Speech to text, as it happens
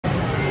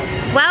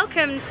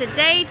Welcome to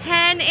day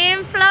 10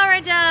 in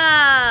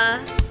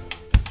Florida.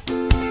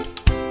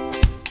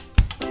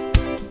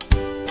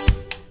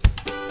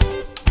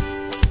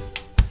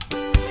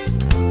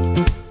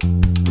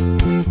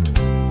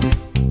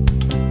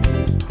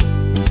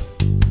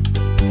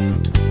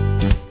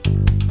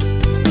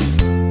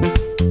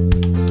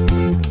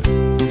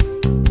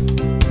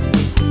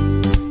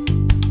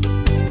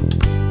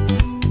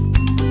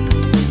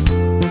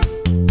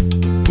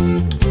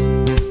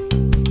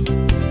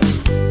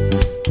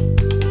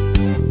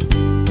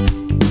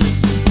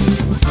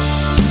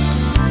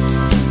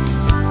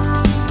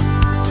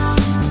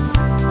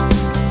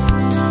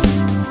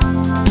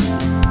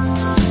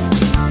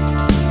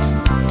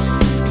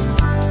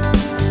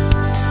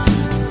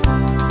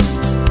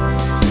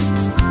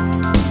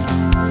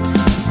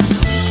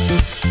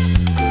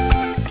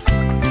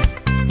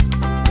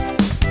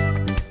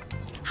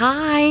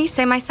 Hi,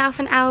 so myself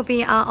and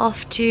Albie are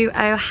off to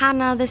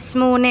Ohana this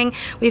morning.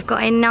 We've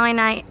got a 9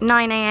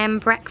 a.m.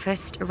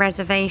 breakfast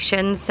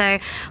reservation, so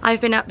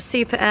I've been up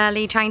super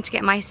early trying to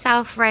get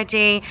myself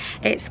ready.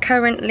 It's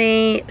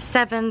currently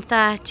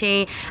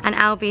 7:30 and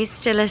Albie's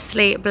still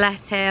asleep,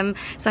 bless him.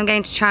 So I'm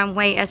going to try and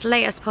wait as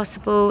late as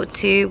possible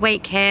to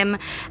wake him,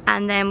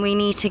 and then we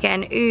need to get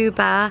an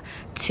Uber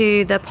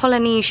to the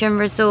Polynesian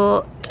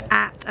Resort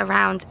at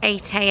around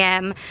 8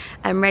 a.m.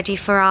 and ready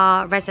for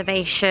our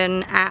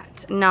reservation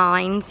at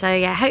 9. So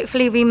yeah,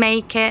 hopefully we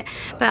make it,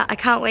 but I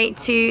can't wait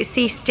to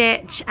see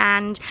Stitch,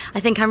 and I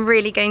think I'm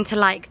really going to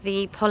like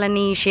the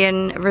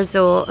Polynesian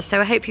Resort.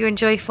 So I hope you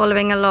enjoy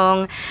following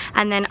along,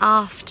 and then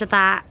after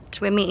that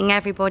we're meeting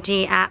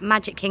everybody at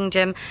Magic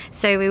Kingdom,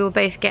 so we will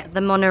both get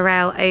the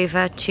monorail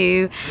over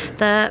to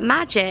the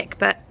Magic.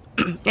 But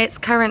it's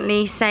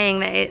currently saying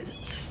that it's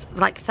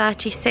like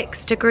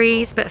 36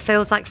 degrees but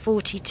feels like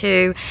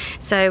 42,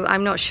 so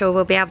I'm not sure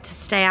we'll be able to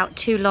stay out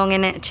too long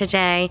in it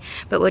today,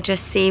 but we'll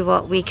just see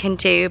what we can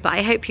do. But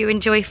I hope you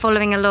enjoy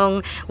following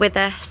along with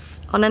us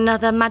on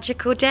another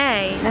magical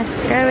day.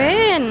 Let's go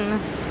in.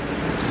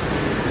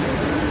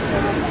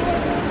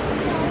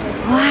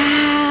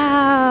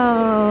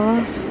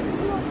 Wow,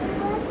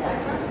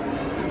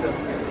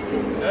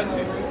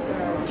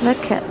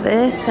 look at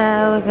this,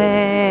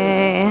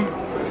 Albie.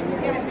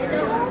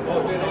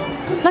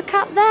 Look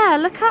up there,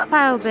 look up,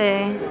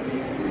 Albie.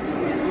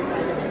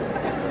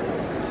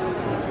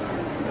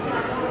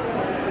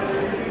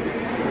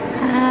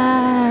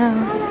 Wow.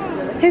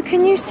 Who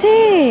can you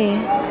see?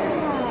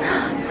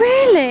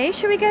 Really?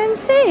 Should we go and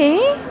see?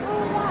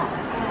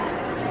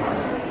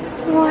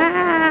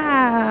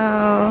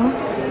 Wow.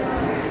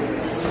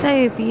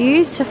 So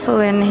beautiful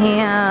in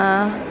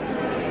here.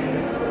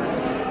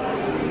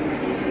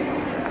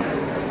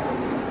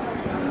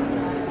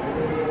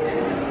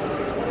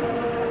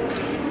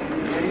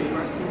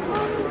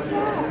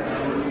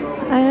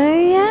 Oh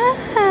yeah!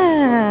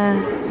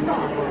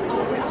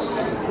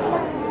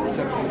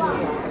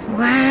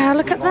 Wow,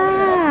 look at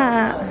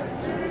that!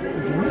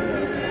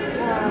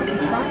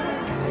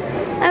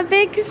 A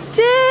big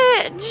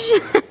Stitch!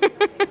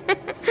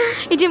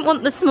 He didn't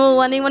want the small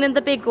one, he wanted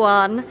the big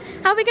one.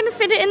 How are we going to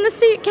fit it in the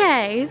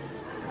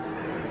suitcase?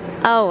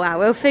 Oh wow,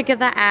 we'll figure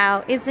that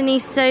out. Isn't he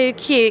so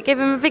cute? Give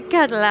him a big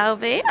cuddle,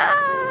 Albie.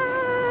 Ah!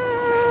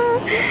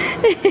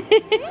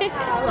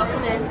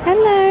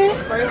 Hello.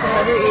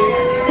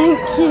 Thank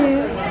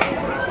you.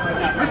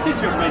 First things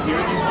first, my dear,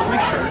 just want to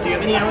make sure. Do you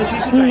have any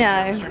allergies or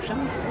dietary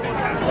restrictions?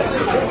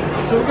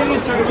 So we're going to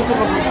get started with some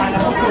of our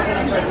pineapple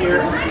coconut bread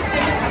here.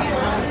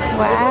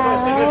 Wow. This is our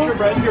signature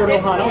bread here at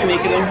Ohana. We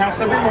make it in-house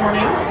every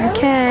morning.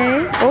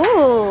 Okay.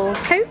 Oh,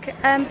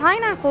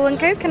 pineapple and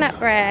coconut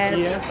bread.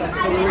 Yes,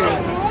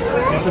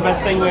 absolutely. It's the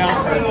best thing we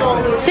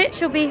offer.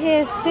 Stitch will be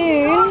here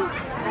soon.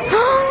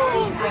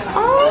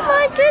 Oh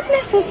my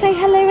goodness, we'll say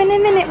hello in a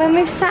minute when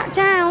we've sat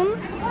down.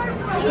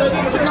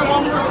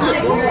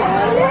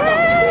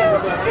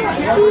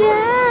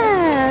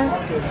 Yeah.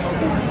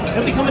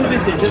 He'll be coming to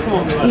visit just a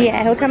moment.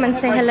 Yeah, he'll come and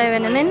say hello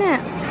in a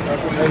minute.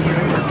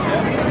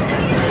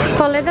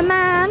 Follow the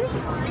man.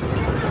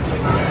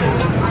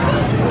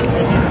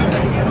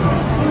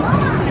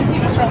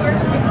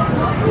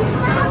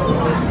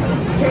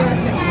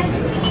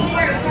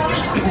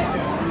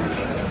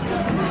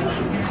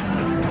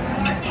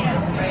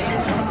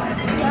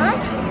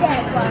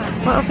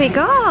 What have we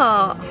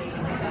got?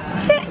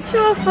 Stitch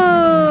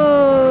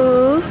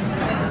waffles!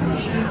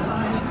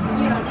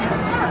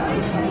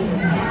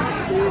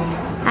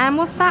 And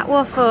what's that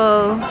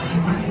waffle?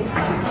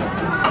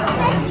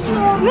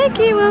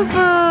 Mickey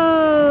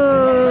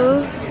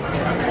waffles!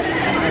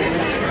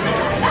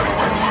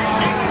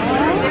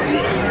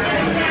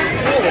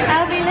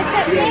 Albie, look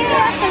at me!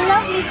 That's a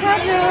lovely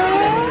cuddle!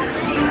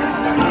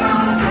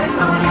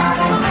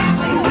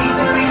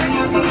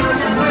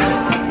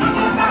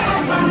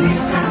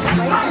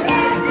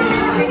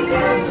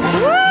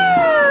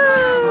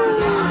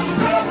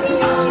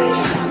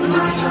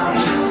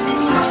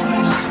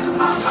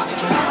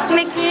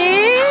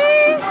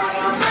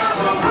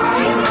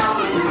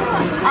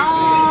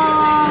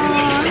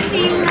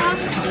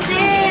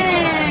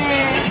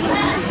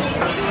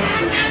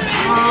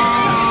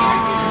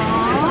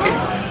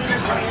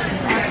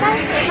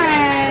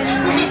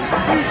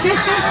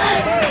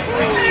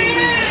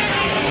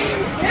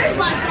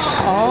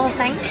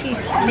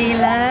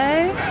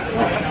 Lilo,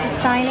 she's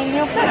signing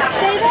your book.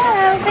 Stay there,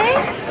 Albie.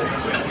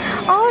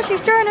 Oh,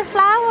 she's drawing a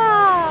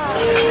flower.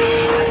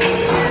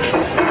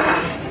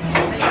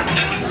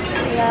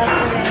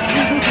 Lovely.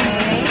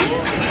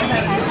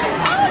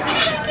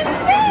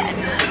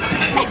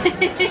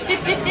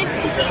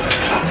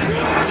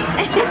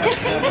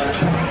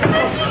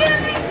 How's she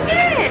gonna be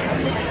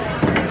stitched?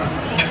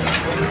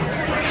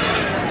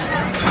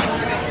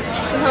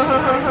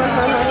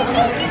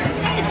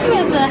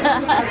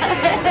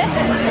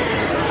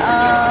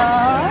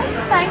 Oh,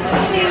 thank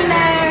you,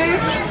 Lilo.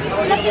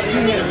 Lovely to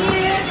meet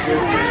you.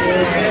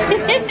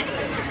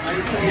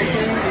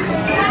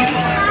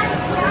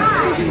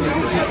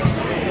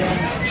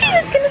 She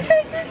was gonna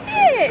take the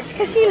stitch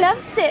because she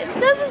loves Stitch,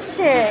 doesn't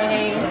she?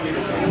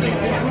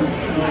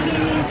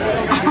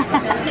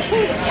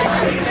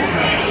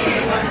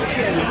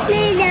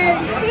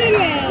 Lilo's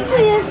silly.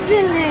 She is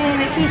silly,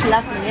 but she's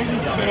lovely,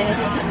 isn't she?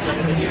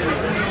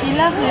 She's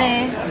lovely.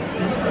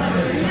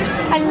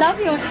 I love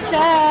your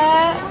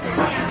shirt.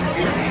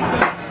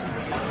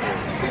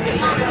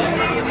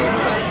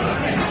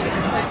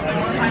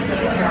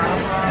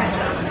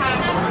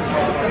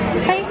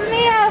 Face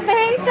me,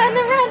 Albie. Turn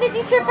around. Did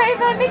you trip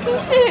over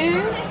Mickey's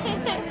shoes?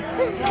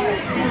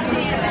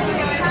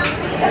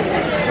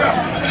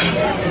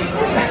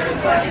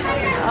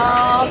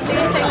 Oh,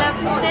 Pluto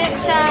loves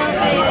Stitch,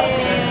 Albie.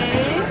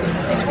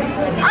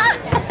 Ah!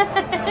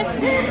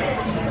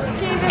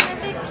 Give him a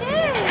big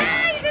kiss.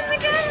 Ah, he's in the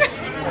camera.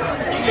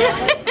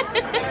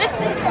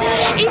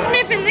 He's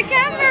sniffing the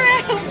camera,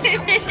 Albie.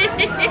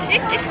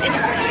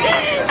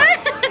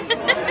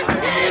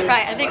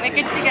 Right, I think we're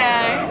good to go.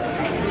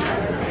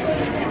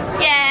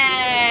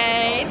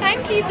 Yay!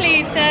 Thank you,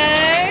 Pluto.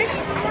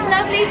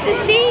 Lovely to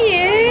see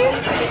you.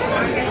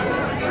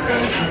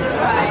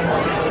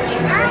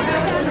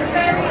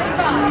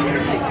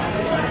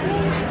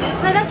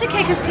 No, that's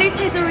okay because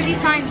Pluto's already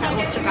signed that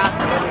autograph.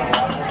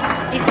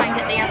 He signed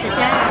it the other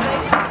day.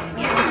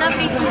 Yeah,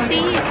 lovely to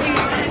see you,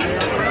 Pluto.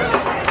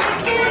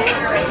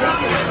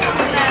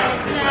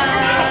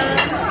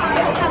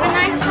 Have a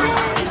nice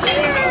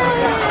day.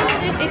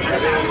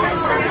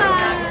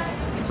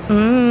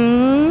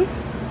 Mmm.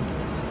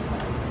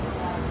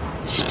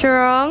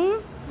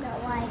 Strong.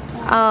 Don't like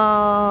it.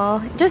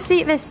 Oh, just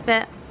eat this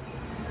bit.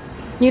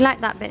 You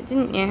liked that bit,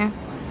 didn't you?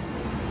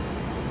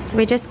 So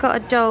we just got a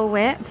Dole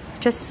Whip,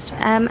 just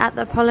at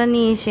the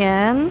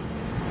Polynesian.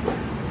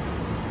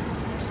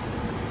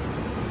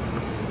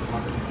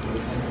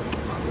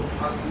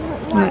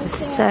 It's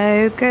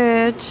so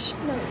good.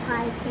 Don't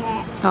like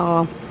it.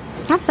 Oh,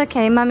 that's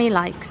okay. Mummy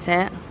likes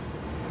it.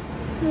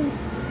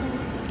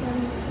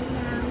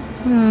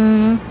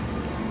 Hmm.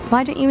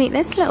 Why don't you eat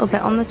this little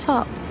bit on the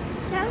top?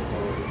 No.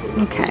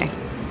 Okay.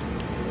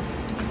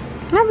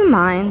 Never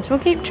mind. We'll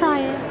keep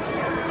trying.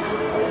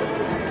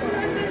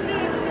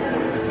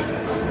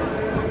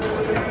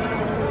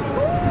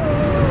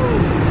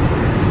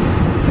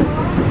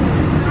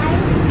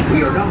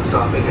 We are now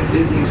stopping at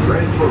Disney's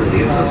Grand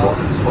Floridian Resort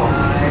and Spa,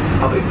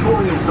 a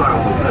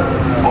Victorian-style hotel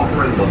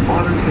offering the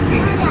modern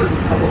conveniences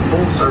of a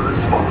full-service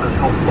spa and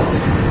health club.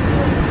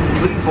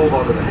 Please hold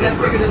on to the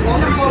handrail and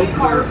stay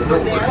clear of the door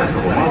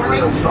until the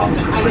monorail stops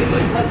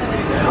completely.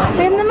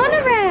 We're in the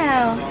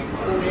monorail.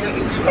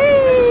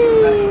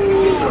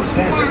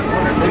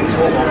 Please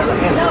hold on to the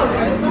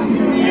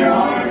handrail. Your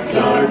heart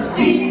starts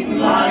beating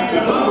like a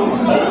boom,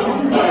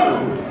 boom, boom.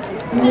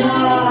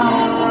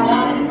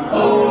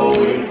 Oh,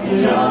 it's a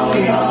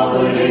jolly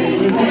holiday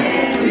with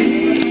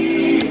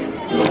Mary.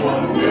 No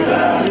wonder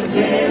that it's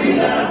Mary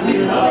that we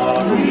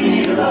love.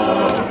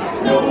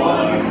 No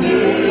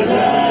wonder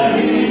that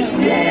it's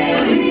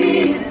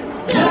Mary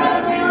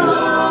that we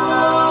love.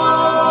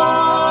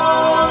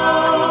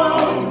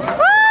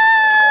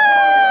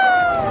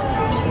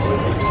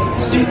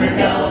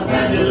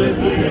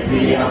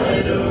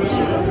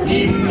 Supercalifragilisticexpialidocious.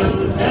 Even though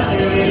the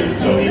sound of it is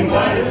so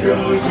quite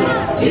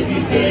atrocious, if you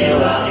say it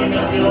loud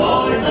enough, you'll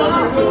always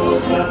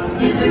undercoach us.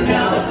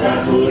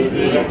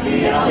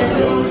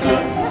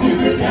 Supercalifragilisticexpialidocious.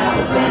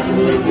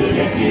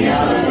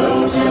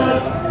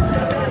 Supercalifragilisticexpialidocious.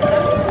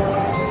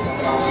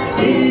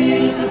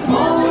 It's a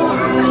small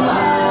world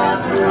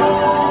after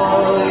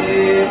all.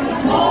 It's a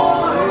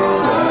small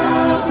world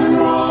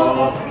after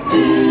all.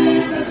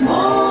 It's a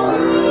small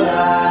world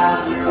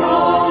after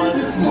all. It's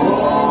a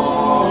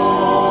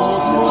small,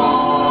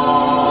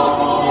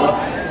 small.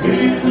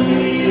 Here's the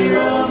leader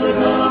of the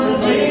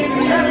conversation.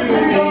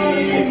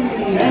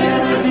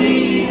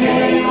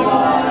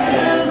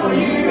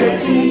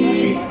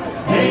 M-I-C-K-Y-F-O-U-S-E.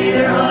 Hey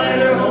there, hi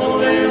there, ho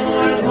there,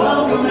 boys,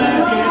 welcome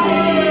back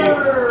indeed.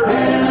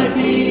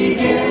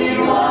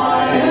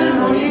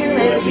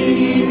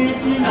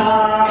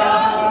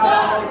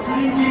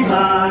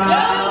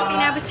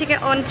 Been able to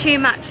get on too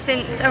much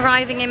since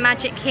arriving in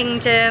Magic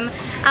Kingdom.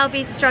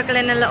 Albie's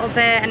struggling a little bit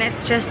and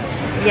it's just,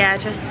 yeah,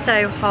 just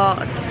so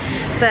hot.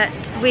 But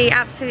we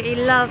absolutely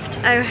loved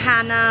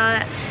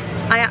Ohana.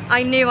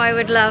 I knew I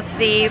would love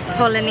the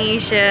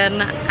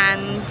Polynesian,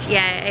 and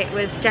yeah, it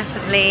was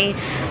definitely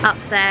up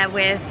there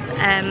with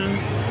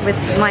with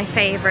my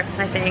favourites,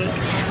 I think.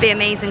 Be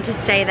amazing to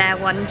stay there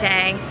one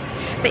day.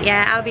 But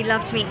yeah, Albie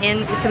loved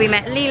meeting, so we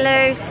met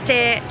Lilo,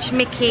 Stitch,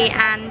 Mickey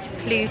and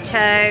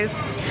Pluto.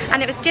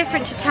 And it was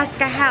different to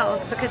Tusker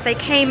House because they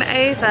came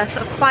over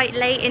sort of quite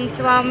late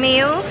into our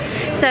meal.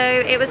 So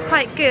it was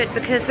quite good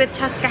because with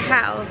Tusker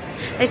House,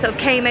 they sort of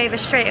came over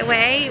straight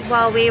away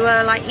while we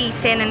were like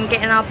eating and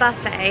getting our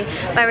buffet.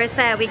 Whereas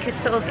there we could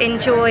sort of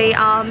enjoy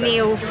our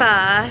meal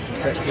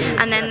first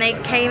and then they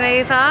came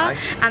over,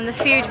 and the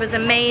food was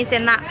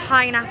amazing. That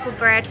pineapple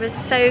bread was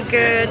so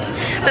good.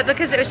 But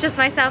because it was just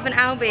myself and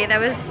Albie,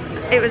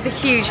 it was a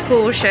huge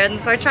portion,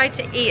 so I tried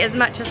to eat as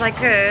much as I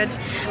could.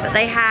 But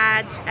they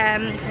had,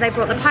 so they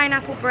brought the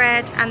pineapple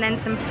bread and then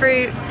some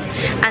fruit,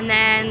 and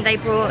then they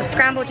brought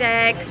scrambled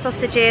eggs,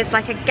 sausages,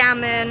 like a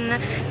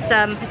gammon,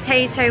 some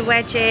potato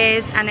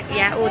wedges, and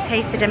yeah, it all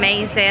tasted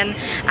amazing.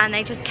 And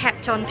they just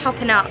kept on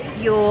topping up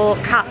your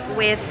cup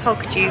with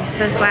pog juice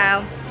as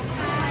well.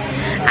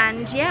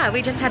 And yeah,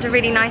 we just had a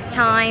really nice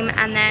time,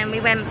 and then we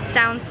went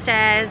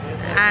downstairs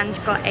and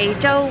got a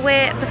Dole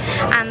Whip,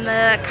 and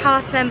the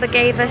cast member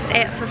gave us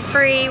it for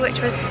free, which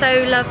was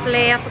so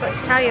lovely. I forgot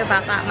to tell you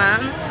about that,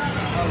 man.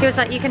 He was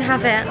like, you can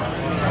have it.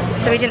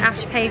 So we didn't have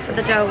to pay for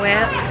the Dole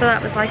Whip, so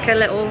that was like a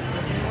little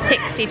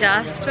pixie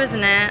dust,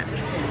 wasn't it?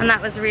 And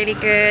that was really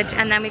good.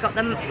 And then we got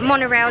the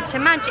monorail to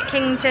Magic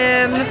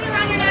Kingdom.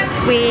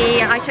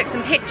 I took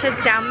some pictures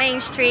down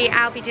Main Street.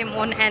 Albie didn't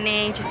want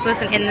any, just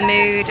wasn't in the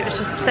mood. It was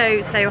just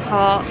so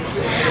hot.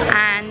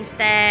 And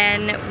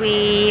then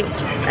we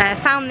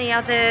found the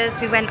others.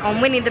 We went on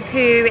Winnie the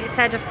Pooh. It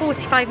said a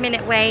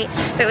 45-minute wait,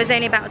 but it was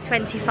only about a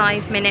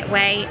 25-minute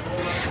wait.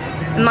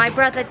 My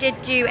brother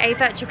did do a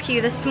virtual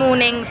queue this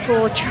morning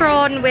for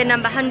Tron. We're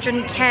number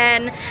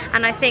 110,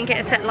 and I think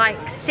it's at like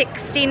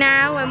 60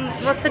 now. And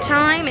what's the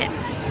time? It's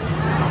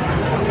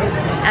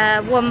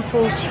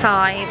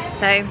 1:45,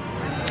 so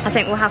I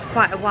think we'll have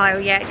quite a while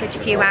yet, a good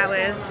few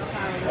hours.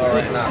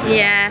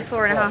 Yeah,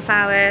 4.5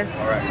 hours.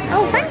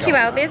 Oh, thank you,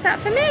 Albie. Is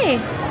that for me?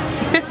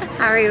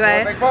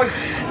 Haribo.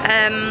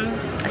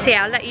 So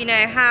yeah, I'll let you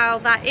know how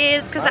that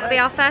is, because that'll be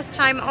our first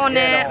time on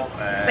it.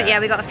 But yeah,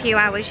 we got a few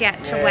hours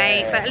yet to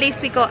wait, but at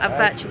least we got a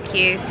virtual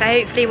queue, so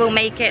hopefully we'll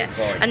make it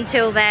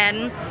until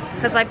then,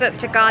 because I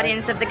booked a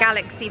Guardians of the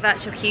Galaxy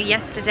virtual queue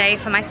yesterday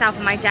for myself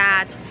and my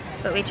dad,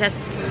 but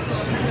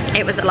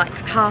it was at like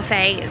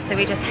 8:30, so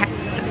we just had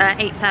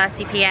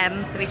 8:30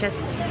 p.m, so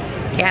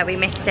we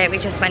missed it. We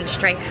just went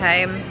straight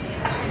home.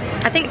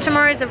 I think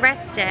tomorrow's a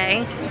rest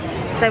day,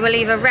 so we'll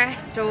either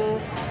rest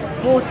or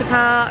water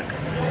park.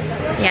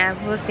 Yeah,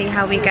 we'll see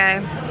how we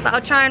go. But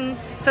I'll try and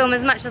film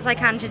as much as I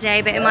can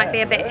today, but it might be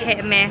a bit hit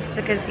and miss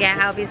because yeah,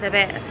 Albie's a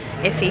bit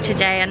iffy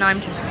today, and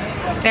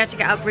we had to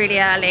get up really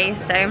early,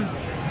 so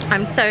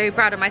I'm so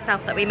proud of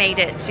myself that we made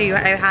it to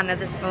Ohana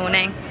this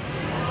morning.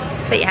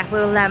 But yeah,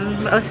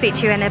 we'll speak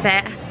to you in a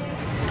bit.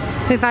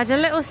 We've had a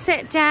little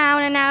sit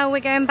down and now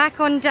we're going back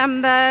on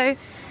Dumbo.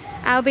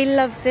 Albie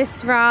loves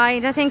this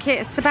ride. I think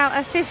it's about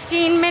a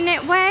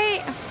 15-minute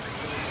wait.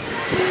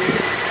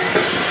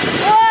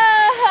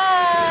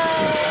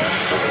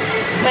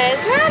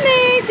 Where's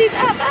Nanny? She's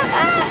up.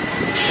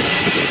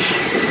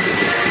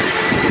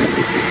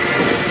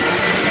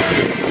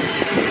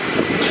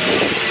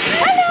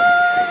 Hello!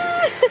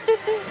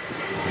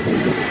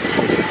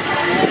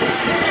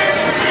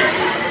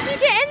 Did you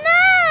get in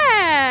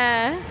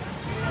there?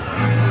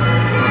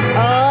 Oh,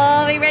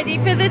 are we ready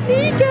for the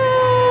teacups?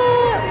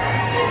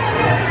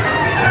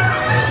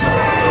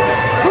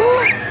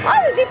 Oh,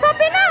 is he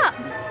popping up?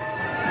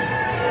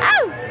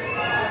 Oh!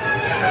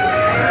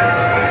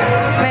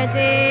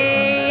 Ready?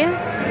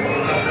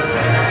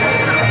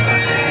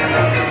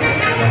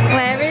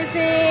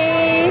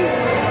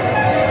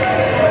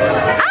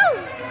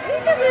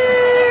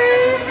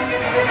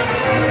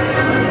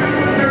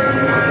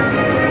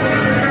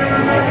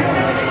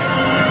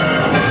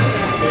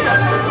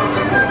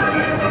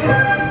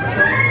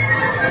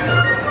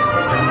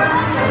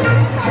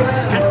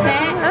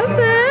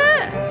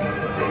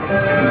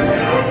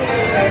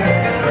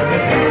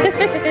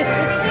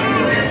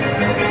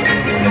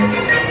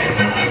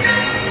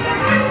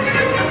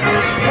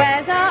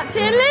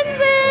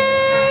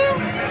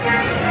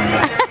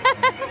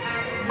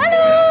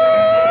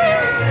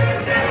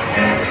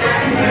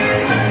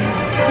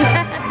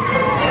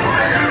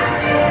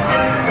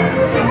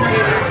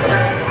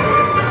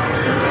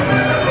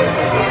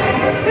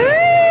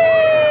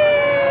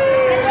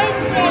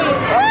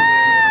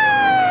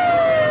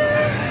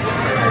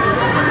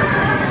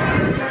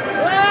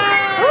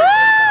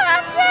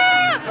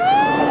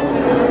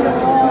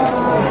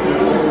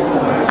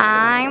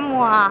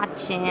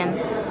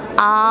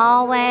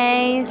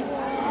 Always.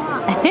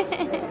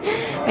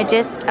 We're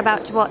just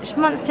about to watch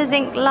Monsters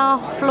Inc.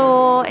 Laugh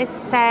Floor. Is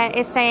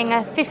saying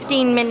a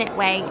 15-minute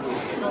wait.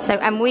 So,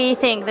 and we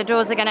think the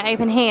doors are going to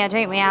open here,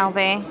 don't we,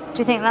 Albie? Do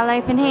you think they'll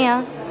open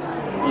here?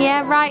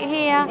 Yeah, right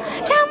here.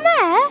 Down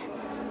there?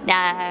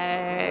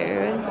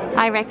 No.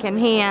 I reckon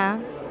here.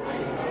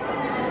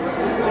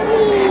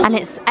 And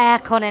it's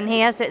aircon in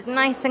here, so it's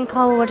nice and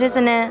cold,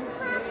 isn't it?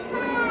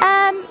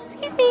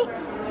 Excuse me.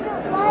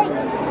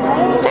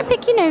 Don't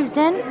pick your nose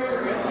then.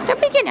 Don't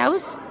pick your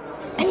nose.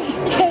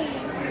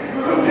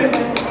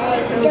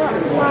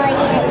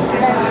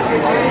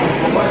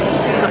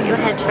 Got your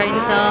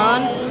headphones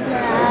on.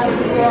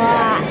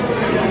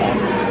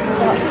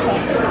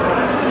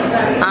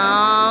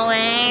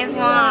 Always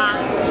walk.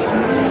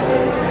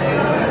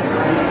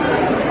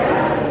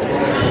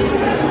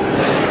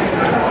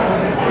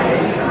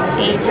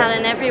 Are you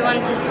telling everyone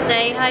to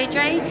stay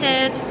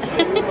hydrated?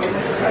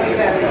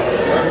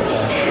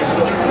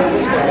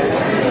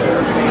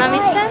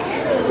 Mummy's turn?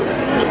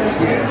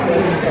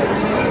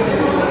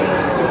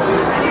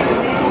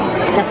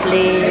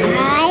 Lovely.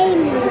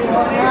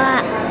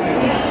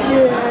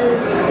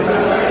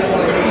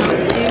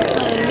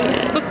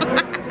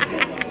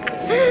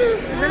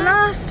 The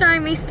last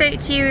time we spoke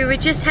to you, we were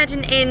just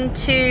heading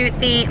into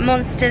the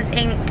Monsters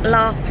Inc.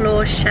 Laugh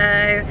Floor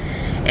show.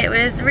 It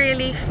was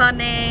really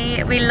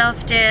funny, we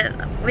loved it.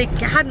 We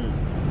hadn't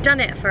done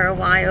it for a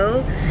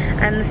while,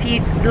 and the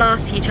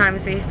last few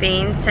times we've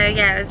been, so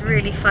yeah, it was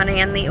really funny,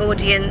 and the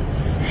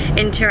audience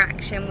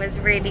interaction was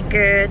really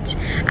good.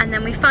 And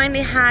then we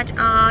finally had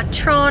our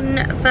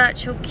Tron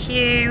virtual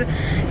queue,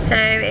 so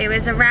it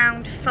was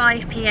around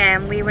 5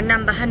 PM. We were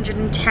number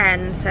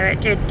 110, so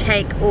it did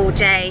take all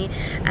day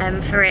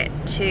for it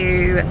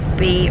to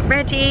be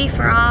ready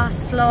for our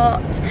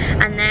slot.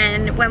 And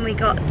then when we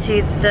got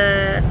to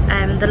the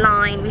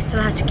line, we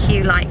still had to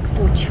queue like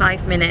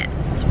 45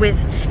 minutes with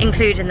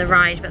including the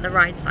ride, but the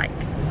ride's like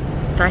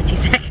 30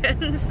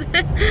 seconds.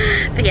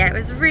 But yeah, it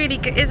was really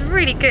good. It was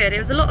really good. It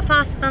was a lot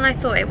faster than I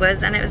thought it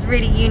was, and it was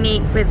really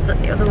unique with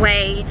the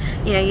way,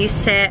 you know, you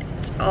sit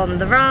on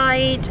the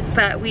ride.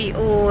 But we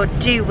all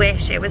do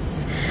wish it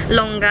was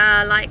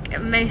longer, like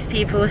most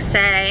people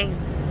say.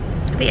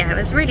 But yeah, it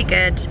was really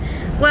good,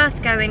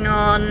 worth going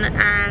on.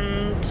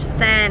 And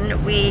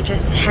then we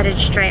just headed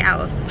straight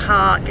out of the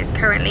park. It's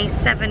currently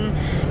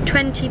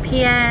 7:20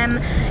 PM.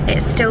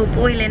 It's still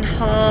boiling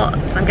hot.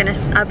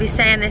 I'll be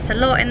saying this a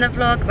lot in the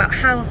vlog about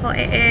how hot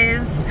it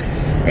is.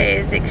 It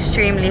is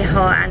extremely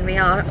hot, and we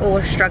are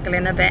all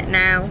struggling a bit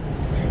now.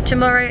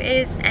 Tomorrow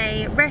is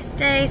a rest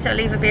day, so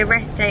it'll either be a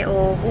rest day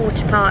or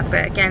water park,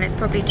 but again, it's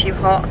probably too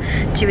hot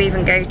to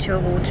even go to a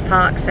water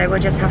park, so we'll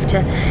just have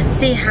to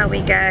see how we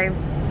go.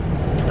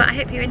 But I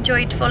hope you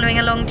enjoyed following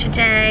along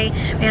today.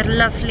 We had a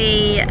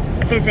lovely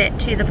visit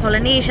to the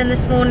Polynesian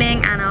this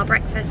morning and our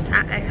breakfast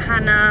at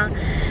Ohana,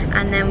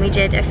 and then we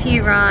did a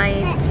few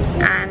rides,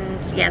 and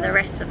yeah, the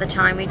rest of the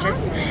time we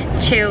just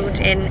chilled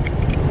in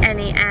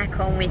any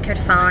aircon we could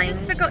find. I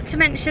just forgot to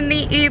mention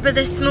the Uber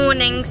this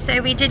morning,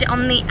 so we did it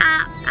on the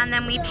app and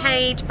then we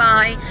paid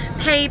by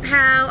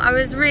PayPal. I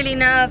was really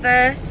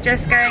nervous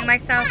just going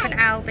myself and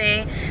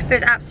Albie, but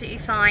it was absolutely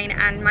fine,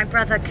 and my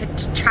brother could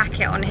track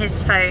it on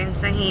his phone,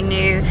 so he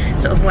knew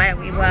sort of where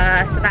we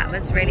were, so that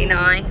was really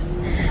nice.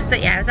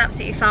 But yeah, it was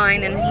absolutely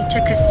fine, and he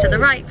took us to the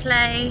right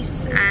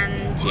place,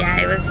 and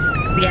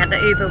yeah, the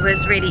Uber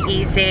was really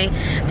easy.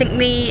 I think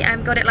we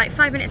got it like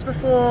 5 minutes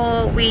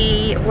before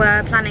we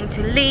were planning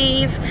to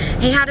leave.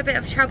 He had a bit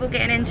of trouble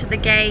getting into the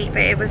gate,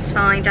 but it was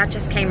fine. Dad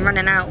just came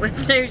running out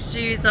with no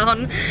shoes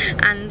on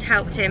and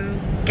helped him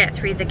get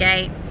through the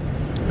gate.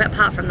 But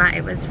apart from that,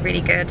 it was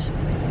really good.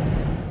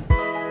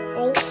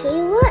 Thank you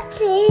for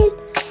watching.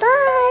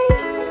 Bye.